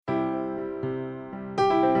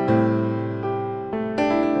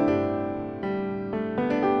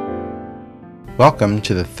Welcome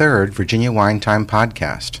to the third Virginia Wine Time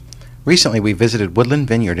podcast. Recently, we visited Woodland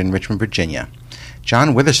Vineyard in Richmond, Virginia.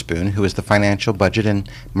 John Witherspoon, who is the financial, budget, and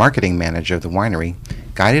marketing manager of the winery,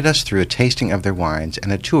 guided us through a tasting of their wines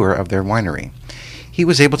and a tour of their winery. He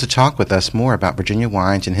was able to talk with us more about Virginia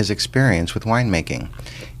wines and his experience with winemaking.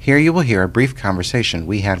 Here you will hear a brief conversation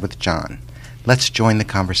we had with John. Let's join the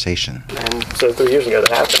conversation. And so 3 years ago that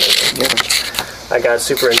happened. Yeah. I got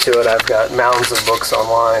super into it. I've got mountains of books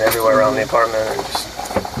online everywhere around the apartment, and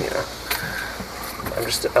I'm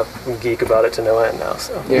just a geek about it to no end now.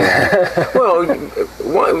 So yeah. Well,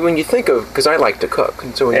 when you think of, because I like to cook,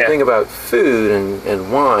 and so when you think about food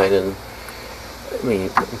and wine, and I mean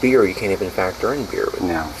beer, you can't even factor in beer with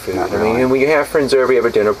food. Not really. I mean, and when you have friends over, you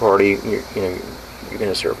have a dinner party, you're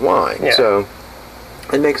going to serve wine, so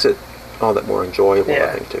it makes it all that more enjoyable. I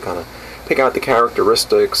think to kind of pick out the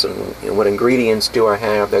characteristics and what ingredients do I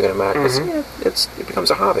have they're going to match. It becomes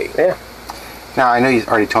a hobby. Yeah. Now, I know you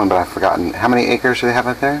already told me, but I've forgotten. How many acres do they have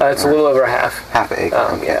out there? It's a little over half. Half an acre,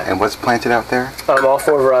 okay. Yeah. And what's planted out there? All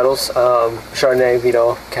four varietals, Chardonnay,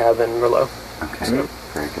 Vidal, Cab, and Merlot. Okay,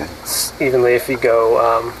 very good. It's evenly, if you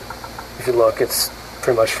go, if you look, it's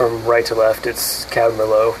pretty much from right to left. It's Cab,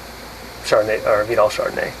 Merlot, Chardonnay, or Vidal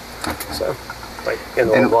Chardonnay. Okay. So, like in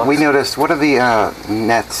the blocks. We noticed, what are the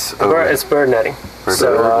nets? It's bird netting. Bird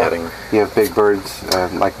netting. You have big birds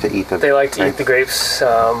like to eat the They like to eat the grapes.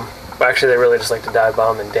 Actually, they really just like to dive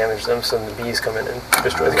bomb and damage them, so the bees come in and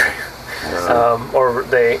destroy the grape. Or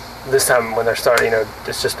this time when they're starting,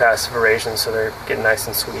 it's just past veraison, so they're getting nice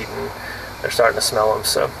and sweet, and they're starting to smell them.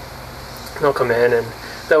 So they'll come in and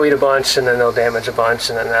they'll eat a bunch, and then they'll damage a bunch,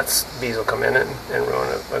 and then bees will come in and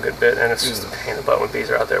ruin a good bit. And it's just a pain in the butt when bees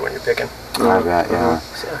are out there when you're picking. I bet, yeah.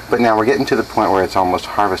 So. But now we're getting to the point where it's almost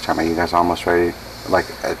harvest time. Are you guys almost ready?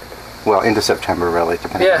 Into September, really,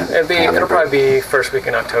 depending on it'll probably be first week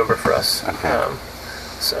in October for us. Okay.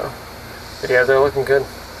 But yeah, they're looking good.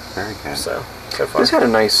 Very good. So far. It's got a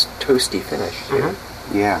nice toasty finish, too.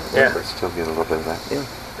 Yeah. But still get a little bit of that. Yeah.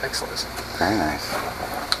 Excellent. Very nice.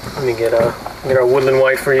 Let me get our Woodland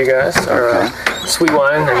White for you guys, our sweet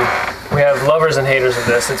wine, and we have lovers and haters of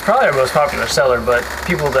this. It's probably our most popular seller, but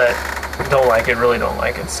people that don't like it really don't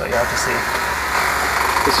like it, so you have to see.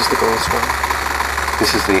 This is the gold one.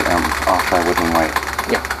 This is the off-dry Woodland White.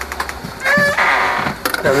 Yeah.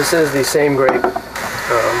 Now this is the same grape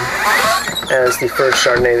as the first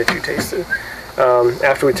Chardonnay that you tasted.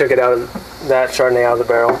 After we took it out of that Chardonnay out of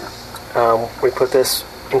the barrel, we put this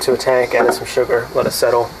into a tank, added some sugar, let it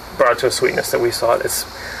settle, brought it to a sweetness that we saw. It's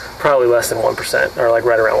probably less than 1%, or like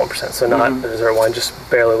right around 1%, so not a dessert wine, just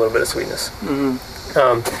barely a little bit of sweetness.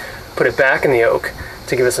 Put it back in the oak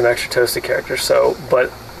to give it some extra toasted character. But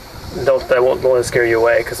that won't let it scare you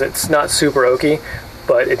away, because it's not super oaky,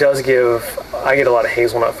 but it does I get a lot of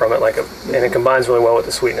hazelnut from it, and it combines really well with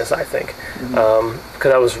the sweetness, I think.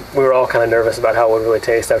 Because we were all kind of nervous about how it would really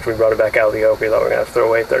taste after we brought it back out of the oak. We thought we were going to have to throw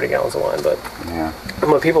away 30 gallons of wine, but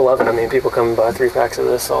people love it. I mean, people come and buy 3 packs of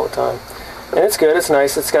this all the time. And it's good, it's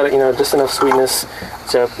nice, it's got just enough sweetness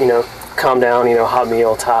to, calm down, hot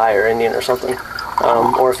meal, Thai or Indian or something.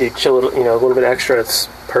 Or if you chill it, a little bit extra, it's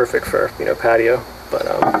perfect for, patio. But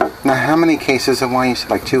now, how many cases of wine? You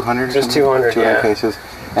said like 200? Just 200, 200 cases.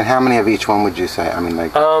 And how many of each one would you say? I mean,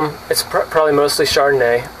 it's probably mostly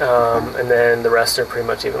Chardonnay, and then the rest are pretty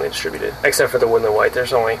much evenly distributed, except for the Woodland White.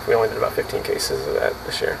 We only did about 15 cases of that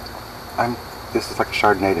this year. This is like a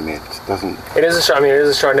Chardonnay to me. It doesn't. It is a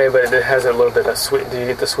Chardonnay, but it has a little bit of sweet. Do you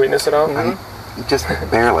get the sweetness at all? Just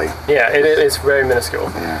barely. Yeah, it's very minuscule.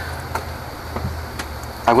 Yeah.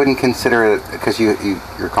 I wouldn't consider it, because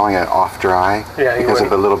you're calling it off-dry because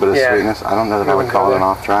of a little bit of sweetness. I don't know that I would call it an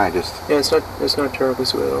off-dry. It's not terribly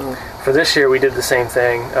sweet at all. For this year, we did the same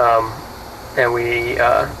thing, and we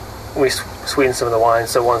sweetened some of the wine.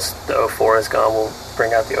 So once the 04 is gone, we'll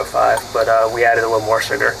bring out the 05. But we added a little more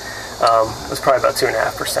sugar. It was probably about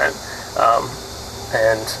 2.5%,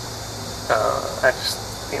 and I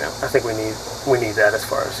think we need that as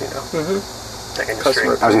far as the industry.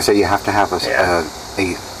 I was going to say you have to have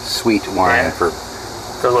a sweet wine for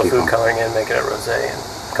a little food coloring in, make it a rosé,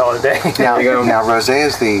 and call it a day. Now rosé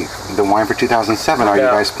is the wine for 2007. Are you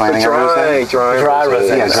guys planning a rosé? Dry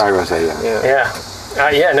rosé. Yeah, dry rosé.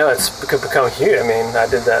 It could become huge. I mean, I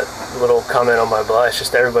did that little comment on my blog. It's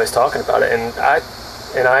just everybody's talking about it, and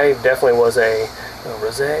I definitely was a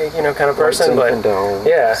rosé, kind of person, but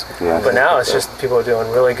but now it's just people are doing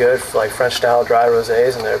really good, like French style dry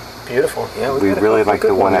rosés, and they're beautiful. Yeah, we really like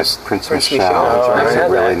the one at Prince Michel. It's a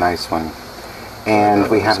really nice one. And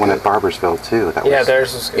we have one at Barbersville too.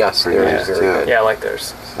 Theirs was good. Yes, theirs is very good. Yeah, I like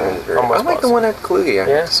theirs. I like the one at Kalugi, I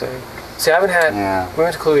have to say. See, I haven't had. Yeah. We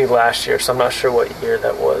went to Cluny last year, so I'm not sure what year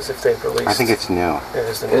that was. If they've released. I think it's new. It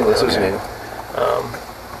is the new. This was new.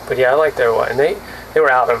 But yeah, I like their wine. They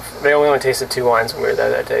were out of. They only tasted 2 wines when we were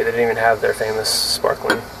there that day. They didn't even have their famous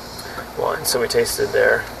sparkling wine, so we tasted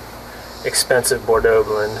their expensive Bordeaux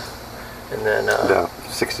blend, and then the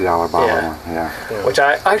 $60 bottle one. Yeah. Which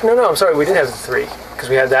no, I'm sorry, we did have the 3 because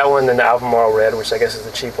we had that one, then the Albemarle Red, which I guess is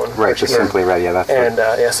the cheap one. Right, the Simply Red. Yeah, that's.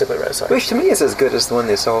 And Simply Red. Sorry. Which to me is as good as the one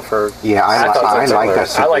they sell for. Yeah, I like that.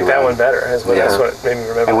 Simply I like that Red. one better. That's what made me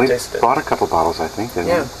remember. And we tasted it. bought a couple bottles, I think. Didn't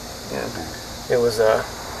we? It was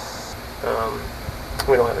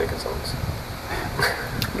we don't have any consultants.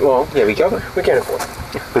 Well, yeah, we can't afford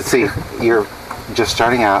it. But see, you're just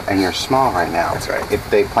starting out and you're small right now. That's right. If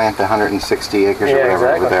they plant 160 acres or whatever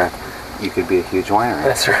over there, you could be a huge winery.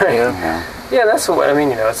 That's right. Yeah, that's what I mean.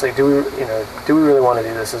 It's like, do we really want to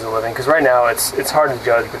do this as a living? Because right now it's hard to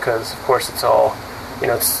judge because of course it's all,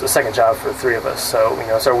 it's a second job for the 3 of us. So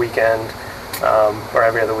it's our weekend, or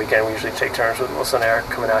every other weekend we usually take turns with Melissa and Eric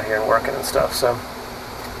coming out here and working and stuff. So,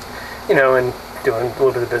 and doing a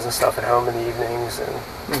little bit of business stuff at home in the evenings,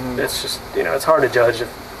 and it's just it's hard to judge if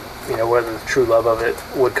whether the true love of it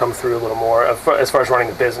would come through a little more as far as running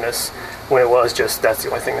the business when it was just that's the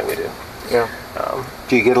only thing that we do. Yeah.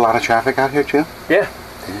 Do you get a lot of traffic out here too? Yeah.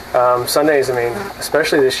 Sundays,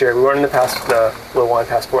 especially this year. We weren't in the Little Wine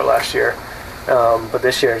Passport last year, but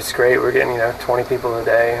this year it's great. We're getting 20 people a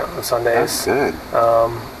day on Sundays. That's good.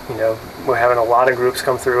 We're having a lot of groups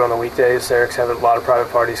come through on the weekdays. Eric's having a lot of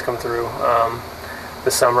private parties come through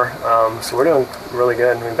this summer. So we're doing really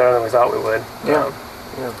good. Better than we thought we would. Yeah.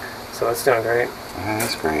 So that's doing great. Yeah,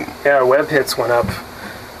 that's great. Yeah, our web hits went up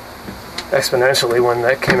exponentially when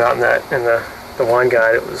that came out in the wine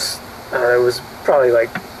guide. It was probably like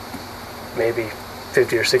maybe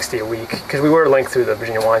 50 or 60 a week because we were linked through the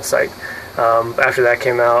Virginia Wine site. After that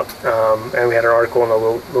came out, and we had an article in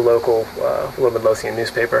the local Midlothian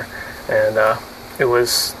newspaper, and it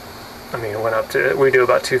was, it went up to, we do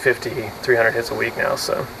about 250, 300 hits a week now,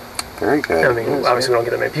 so. Very good. Obviously we don't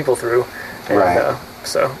get that many people through. And, right.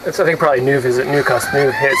 So it's, I think, probably new hits is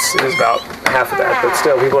about half of that, but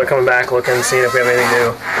still people are coming back looking, seeing if we have anything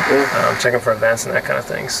new, checking for events and that kind of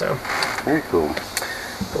thing, so. Very cool.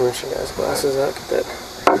 I'm going to show you guys glasses out, get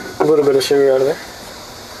that a little bit of sugar out of there.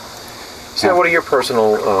 So what are your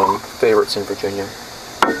personal favorites in Virginia?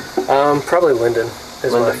 Probably Linden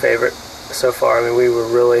is my favorite so far. We were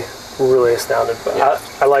really astounded. But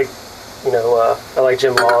I like, I like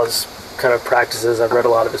Jim Law's kind of practices. I've read a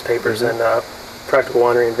lot of his papers in Practical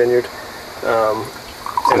Winery and Vineyard.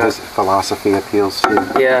 So his philosophy appeals to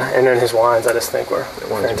you? Yeah, and then his wines I just think were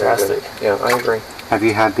fantastic. Yeah, I agree. Have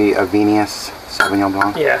you had the Avenius Sauvignon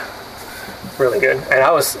Blanc? Yeah. Really good. And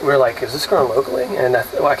we were like, is this grown locally? And I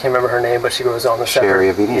can't remember her name, but she goes on the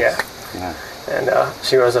Sherry Avenius. Yeah. And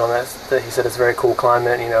she goes on that he said it's a very cool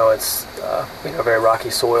climate, it's very rocky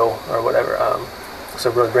soil or whatever. So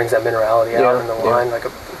it really brings that minerality out in the wine, like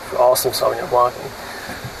an awesome Sauvignon Blanc. And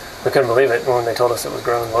we couldn't believe it when they told us it was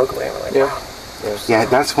grown locally. And we're like, wow. Yeah,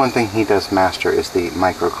 that's one thing he does master is the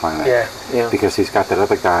microclimate. Yeah. Because he's got that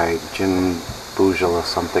other guy, Jim Bougel or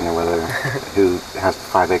something or whatever, who has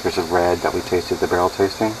 5 acres of red that we tasted the barrel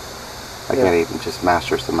tasting. Again, he just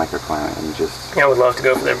masters the microclimate and just. Yeah, I would love to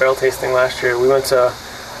go for their barrel tasting last year. We went to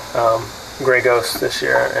Grey Ghost this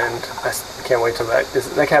year, and I can't wait till that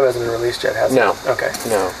cab hasn't been released yet, has it? No. Okay.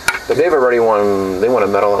 No, but they've already won. They won a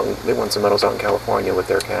medal. They won some medals out in California with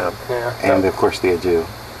their cab. Yeah. And of course the Adieu.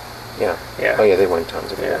 Yeah. Yeah. Oh yeah, they won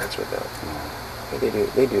tons of awards with that. Yeah,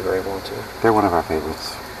 they do very well too. They're one of our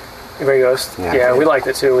favorites. Grey Ghost. Yeah, we liked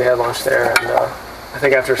it too. We had lunch there, and I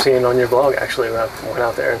think after seeing it on your blog, actually, we went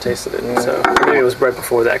out there and tasted it. Yeah. So maybe it was right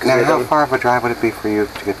before that. Now, how far of a drive would it be for you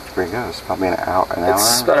to get to Grey Ghost? Probably an hour.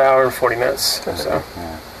 It's about an hour and 40 minutes. Okay. So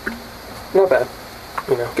not bad.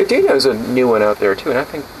 Gadino's a new one out there too, and I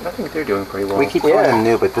think they're doing pretty well. We keep calling them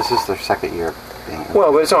new, but this is their second year.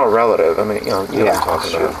 Well, but it's all relative. You know what I'm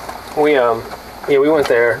talking about. We we went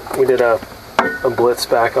there. We did a blitz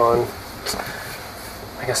back on,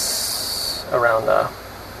 I guess, around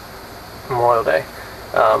Memorial Day,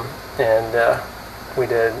 and we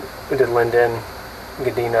did Linden,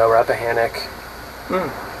 Gadino, Rappahannock.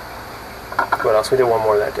 What else? We did one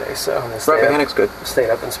more that day. So Rappahannock's good. Stayed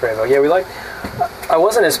up in Sprayville. Yeah,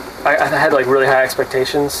 I had like really high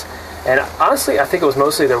expectations, and honestly, I think it was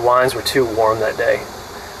mostly their wines were too warm that day,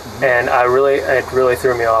 and it really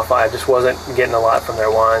threw me off. I just wasn't getting a lot from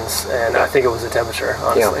their wines, and I think it was the temperature,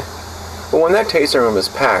 honestly. Yeah. Well, when that tasting room is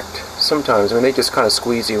packed, sometimes they just kind of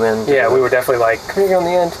squeeze you in. Yeah, we were definitely like, come here on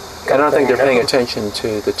the end. I don't think they're paying attention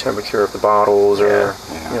to the temperature of the bottles or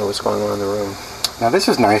what's going on in the room. Now this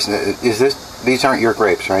is nice. These aren't your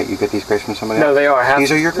grapes, right? You get these grapes from somebody else? No, they are.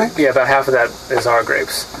 These are your grapes? Yeah, about half of that is our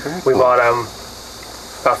grapes. We bought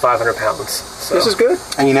about 500 pounds. So. This is good.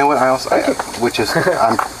 And you know what? I'm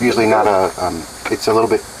usually not it's a little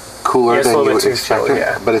bit cooler than you would expect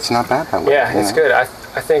it, but it's not bad that way. Yeah, it's good. I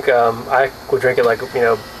think I would drink it like, kind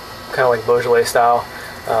of like Beaujolais style.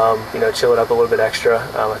 Chill it up a little bit extra.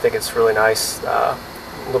 I think it's really nice. A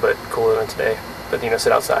little bit cooler than today. But,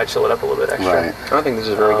 sit outside, chill it up a little bit extra. Right. I think this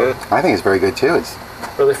is very good. I think it's very good, too. It's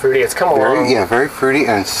really fruity. It's come along. Yeah, very fruity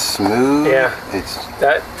and smooth. Yeah.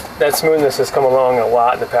 That smoothness has come along a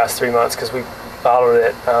lot in the past 3 months because we bottled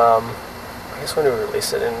it, I guess when did we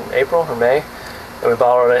release it? In April or May? And we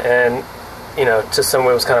bottled it, and, to some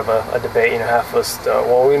it was kind of a debate. Half of us,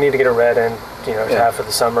 we need to get a red in, to have for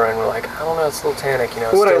the summer. And we're like, I don't know, it's a little tannic,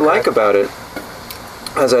 What I like about it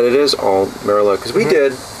is that it is all Merlot. Because we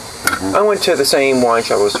did... I went to the same wine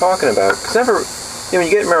shop I was talking about, because when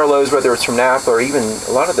you get Merlots, whether it's from Napa or even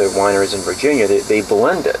a lot of the wineries in Virginia, they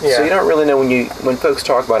blend it. Yeah. So you don't really know when folks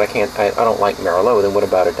talk about I don't like Merlot, then what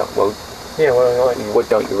about it? What do you like? What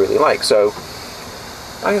don't you really like? So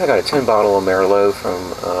I got a 10 bottle of Merlot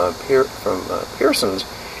from Pearson's,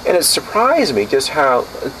 and it surprised me just how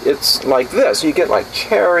it's like this. You get like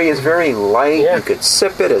cherry, it's very light, you could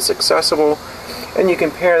sip it, it's accessible. And you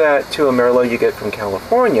compare that to a Merlot you get from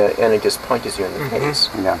California, and it just punches you in the face.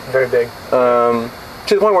 Yeah, very big. To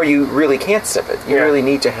the point where you really can't sip it. You really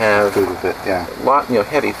need to have food with it. Yeah,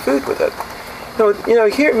 heavy food with it. So,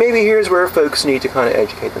 here's where folks need to kind of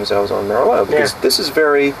educate themselves on Merlot, because this is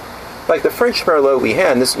very like the French Merlot we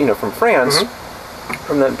had. This, from France,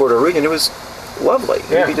 from that Bordeaux region. It was lovely.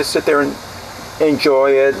 Yeah. You could just sit there and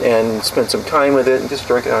enjoy it and spend some time with it and just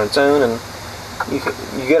drink it on its own and. You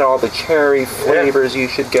get all the cherry flavors you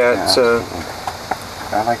should get. Yeah, so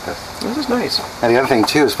I like this. This is nice. And the other thing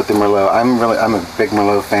too is with the Merlot. I'm a big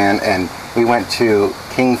Merlot fan, and we went to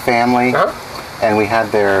King Family, and we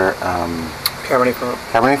had their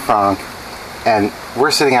Cabernet Franc, and we're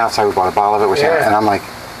sitting outside. We bought a bottle of it, and I'm like,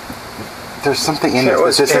 there's something in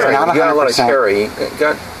this. This is not 100%. Got a lot of cherry.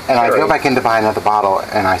 I go back in to buy another bottle,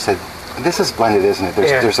 and I said, this is blended, isn't it?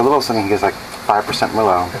 There's a little something. He's like 5%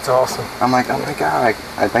 Merlot. That's awesome. I'm like, oh my god!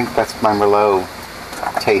 I think that's my Merlot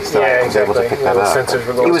taste that I was able to pick that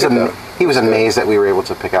up. He was amazed that we were able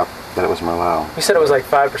to pick up that it was Merlot. You said it was like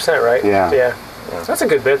 5%, right? Yeah. So that's a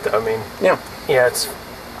good bit, though. I mean,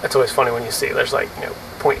 it's always funny when you see there's like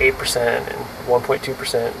 0.8% and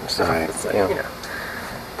 1.2% and stuff. Right. It's like,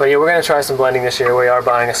 But we're gonna try some blending this year. We are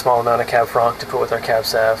buying a small amount of Cab Franc to put with our Cab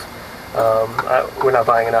Sav. We're not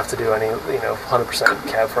buying enough to do any 100%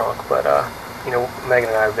 Cab Franc, but Megan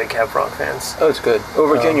and I are big Cab Franc fans. Oh, it's good.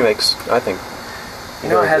 Virginia makes, I think.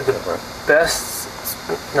 I had the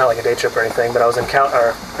best, not like a day trip or anything, but I was in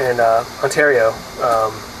Ontario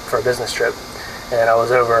for a business trip, and I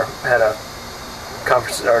was over, had a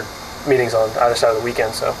conference or meetings on either side of the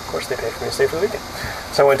weekend, so of course they paid for me to stay for the weekend.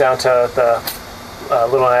 So I went down to the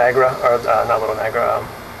Little Niagara, or not Little Niagara,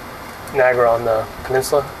 Niagara on the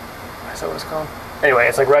peninsula. Is that what it's called? Anyway,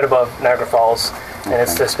 it's like right above Niagara Falls, and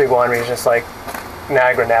it's this big wine region. It's like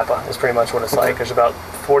Niagara Napa is pretty much what it's like. There's about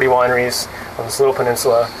 40 wineries on this little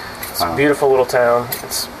peninsula. It's a beautiful little town.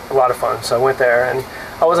 It's a lot of fun. So I went there, and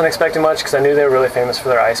I wasn't expecting much because I knew they were really famous for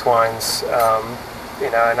their ice wines.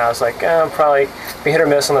 And I was like, probably be hit or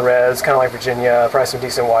miss on the reds, kind of like Virginia, probably some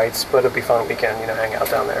decent whites, but it'd be fun weekend, hang out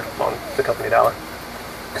down there on the company dollar.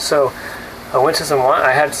 So I went to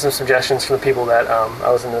I had some suggestions from the people that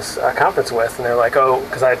I was in this conference with, and they're like,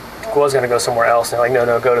 because I was going to go somewhere else, and they're like,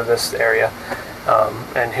 no, go to this area,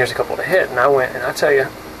 and here's a couple to hit. And I went, and I tell you,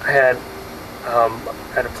 I had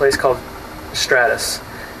at a place called Stratus,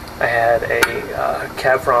 I had a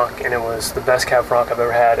Cab Franc, and it was the best Cab Franc I've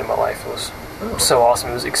ever had in my life. It was so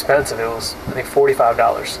awesome. It was expensive. It was, I think,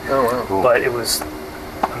 $45. Oh, wow. Cool. But it was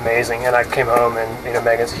amazing. And I came home, and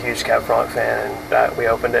Megan's a huge Cab Franc fan, and we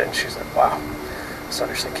opened it, and she was like, wow. So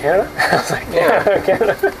she's like, Canada? I was like, yeah,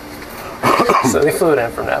 Canada. So they flew it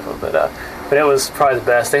in from Napa, but it was probably the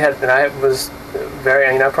best. I was very,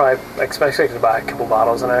 I probably expected to buy a couple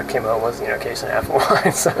bottles, and I came home with, a case and a half of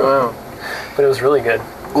wine. So, wow. But it was really good.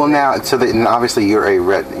 Well, now, and obviously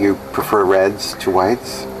you prefer reds to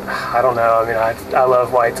whites? I don't know. I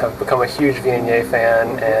love whites. I've become a huge Viognier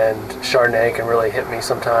fan, and Chardonnay can really hit me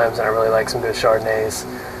sometimes, and I really like some good Chardonnays.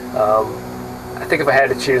 I think if I had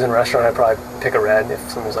to choose in a restaurant, I'd probably pick a red. If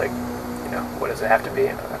someone's like, what does it have to be?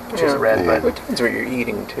 I'd choose a red. Yeah. But it depends what you're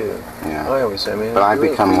eating, too. Yeah. I always say, but I've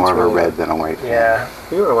become more of a red than a white fan. Yeah.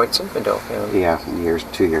 You were a white Zinfandel fan. Yeah,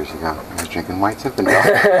 2 years ago. I was drinking white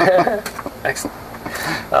Zinfandel. Excellent.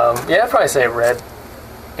 I'd probably say red,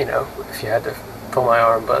 if you had to pull my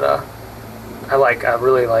arm, but I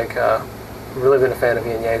really been a fan of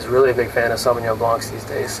Viogniers. Really a big fan of Sauvignon Blancs these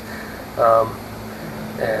days,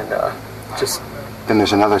 just. Then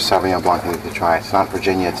there's another Sauvignon Blanc you need to try. It's not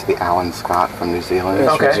Virginia. It's the Alan Scott from New Zealand.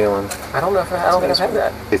 It's okay. New Zealand. I don't think I've had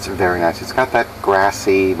that. It's very nice. It's got that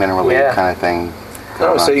grassy, mineral-y kind of thing.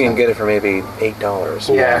 Oh, so you can get it for maybe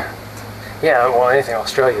 $8. Yeah. Yeah, well, anything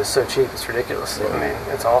Australia is so cheap, it's ridiculous. I mean,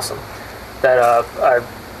 it's awesome. That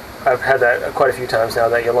I've had that quite a few times now,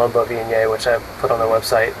 that Yalumba Viognier, which I put on the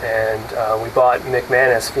website, and we bought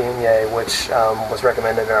McManus Viognier, which was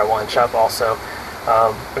recommended in our wine shop also.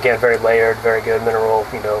 Again, very layered, very good mineral,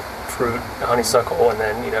 fruit, honeysuckle, and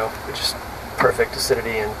then, it's just perfect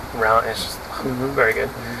acidity and round. It's just very good.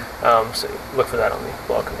 So look for that on the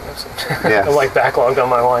blog coming up soon. Yes. I'm backlogged on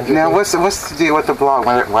my wine. Now, what's the deal with the blog?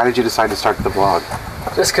 Why did you decide to start the blog?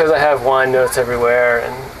 Just because I have wine notes everywhere,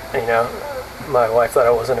 and my wife thought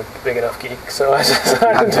I wasn't a big enough geek, so I just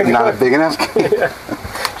decided to not a big enough geek. Yeah.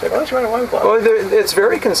 She's like, why don't you write a wine blog? Well, it's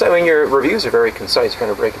very concise. I mean, your reviews are very concise. You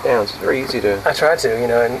kind of break it down. So it's very easy to. I try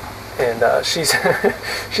to, and she's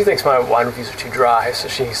she thinks my wine reviews are too dry, so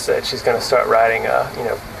she said she's going to start writing.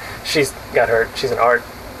 She's an art,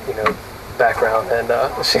 background, and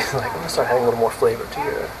she's like, I'm going to start adding a little more flavor to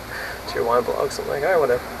your wine blogs. I'm like, all right,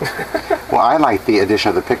 whatever. Well, I like the addition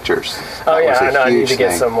of the pictures. Oh yeah, I know. I need to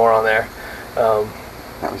get some more on there.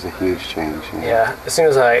 That was a huge change. Yeah, as soon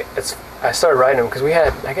as I started writing them, because we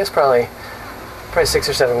had, I guess, probably 6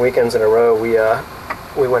 or 7 weekends in a row.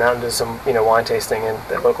 We went out and did some wine tasting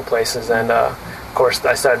at local places, and of course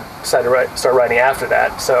I decided to start writing after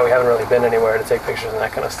that. So we haven't really been anywhere to take pictures and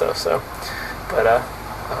that kind of stuff. So, but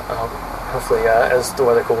hopefully as the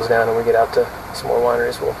weather cools down and we get out to some more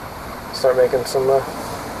wineries, we'll start making get some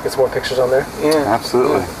more pictures on there. Yeah,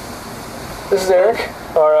 absolutely. This is Eric,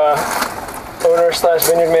 our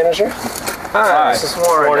owner/vineyard manager. Hi. This is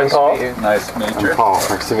Warren and Paul. Nice to meet you. I'm Paul.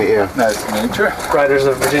 Nice to meet you. Nice to meet you. Writers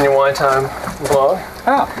of Virginia Wine Time blog.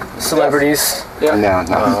 Oh. Celebrities. Yeah. No.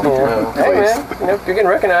 Hey man, you're getting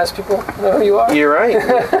recognized. People know who you are. You're right.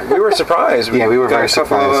 We were surprised. We were got very a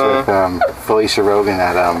couple surprised with Felicia Rogan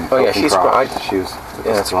at she's Cross. She was.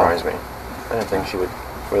 that surprised me. I didn't think she would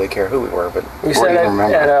really care who we were, but You said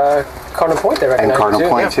at Cardinal Point they recognized and Cardinal you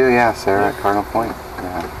too. Point too. Yeah, Sarah at Cardinal Point.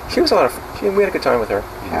 Yeah. she was a lot of. We had a good time with her.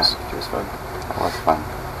 Yeah. She was fun. That was fun.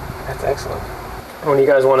 That's excellent. When you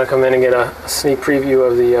guys want to come in and get a sneak preview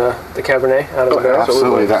of the Cabernet out of the barrel?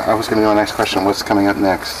 Absolutely. I was going to go next question. What's coming up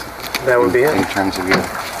next? That would be it. In terms of you.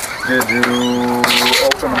 Did you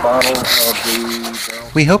open a bottle of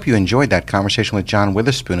the... We hope you enjoyed that conversation with John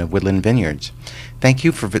Witherspoon of Woodland Vineyards. Thank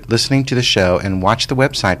you for listening to the show, and watch the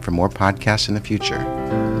website for more podcasts in the future.